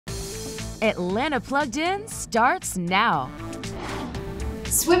Atlanta Plugged In starts now.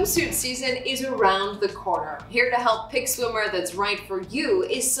 Swimsuit season is around the corner. Here to help pick swimwear that's right for you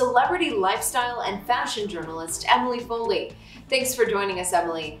is celebrity lifestyle and fashion journalist Emily Foley. Thanks for joining us,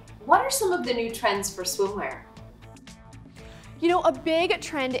 Emily. What are some of the new trends for swimwear? You know, a big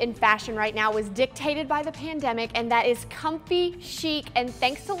trend in fashion right now is dictated by the pandemic, and that is comfy, chic, and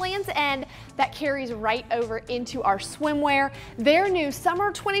thanks to Land's End, that carries right over into our swimwear. Their new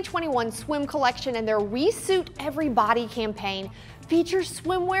Summer 2021 swim collection and their We Suit Every Body campaign features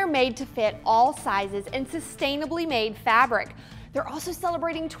swimwear made to fit all sizes and sustainably made fabric. They're also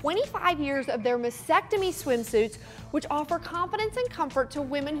celebrating 25 years of their mastectomy swimsuits, which offer confidence and comfort to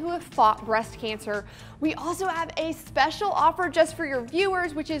women who have fought breast cancer. We also have a special offer just for your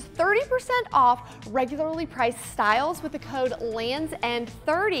viewers, which is 30% off regularly priced styles with the code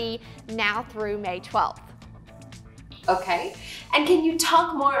LANDSEND30 now through May 12th. Okay, and can you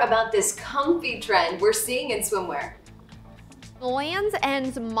talk more about this comfy trend we're seeing in swimwear? Land's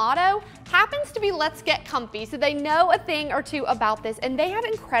End's motto happens to be "Let's get comfy," so they know a thing or two about this, and they have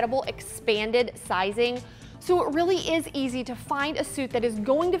incredible expanded sizing. So it really is easy to find a suit that is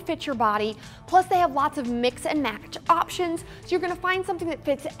going to fit your body. Plus they have lots of mix and match options, so you're going to find something that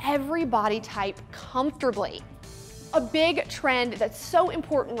fits every body type comfortably. A big trend that's so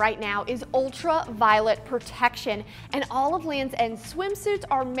important right now is ultraviolet protection, and all of Land's End swimsuits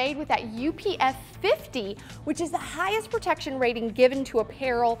are made with that UPF 50, which is the highest protection rating given to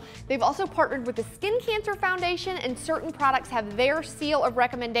apparel. They've also partnered with the Skin Cancer Foundation, and certain products have their seal of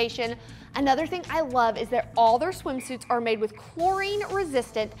recommendation. Another thing I love is that all their swimsuits are made with chlorine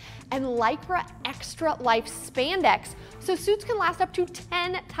resistant and Lycra Extra Life spandex, so suits can last up to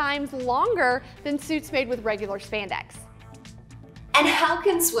 10 times longer than suits made with regular spandex. And how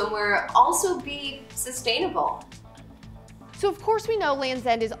can swimwear also be sustainable? So of course we know Land's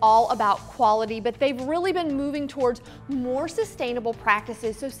End is all about quality, but they've really been moving towards more sustainable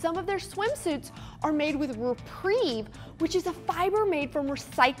practices. So some of their swimsuits are made with Reprieve, which is a fiber made from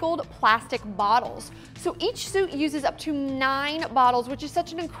recycled plastic bottles. So each suit uses up to 9 bottles, which is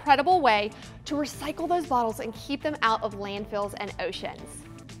such an incredible way to recycle those bottles and keep them out of landfills and oceans.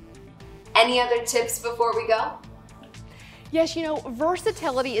 Any other tips before we go? Yes, you know,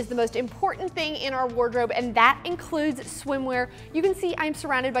 versatility is the most important thing in our wardrobe, and that includes swimwear. You can see I'm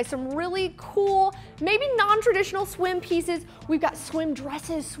surrounded by some really cool, maybe non-traditional swim pieces. We've got swim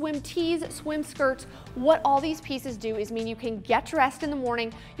dresses, swim tees, swim skirts. What all these pieces do is mean you can get dressed in the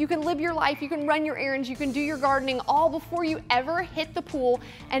morning, you can live your life, you can run your errands, you can do your gardening all before you ever hit the pool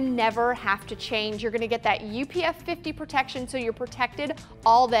and never have to change. You're gonna get that UPF 50 protection, so you're protected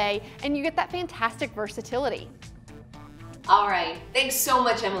all day, and you get that fantastic versatility. All right, thanks so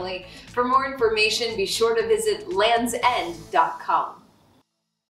much, Emily. For more information, be sure to visit landsend.com.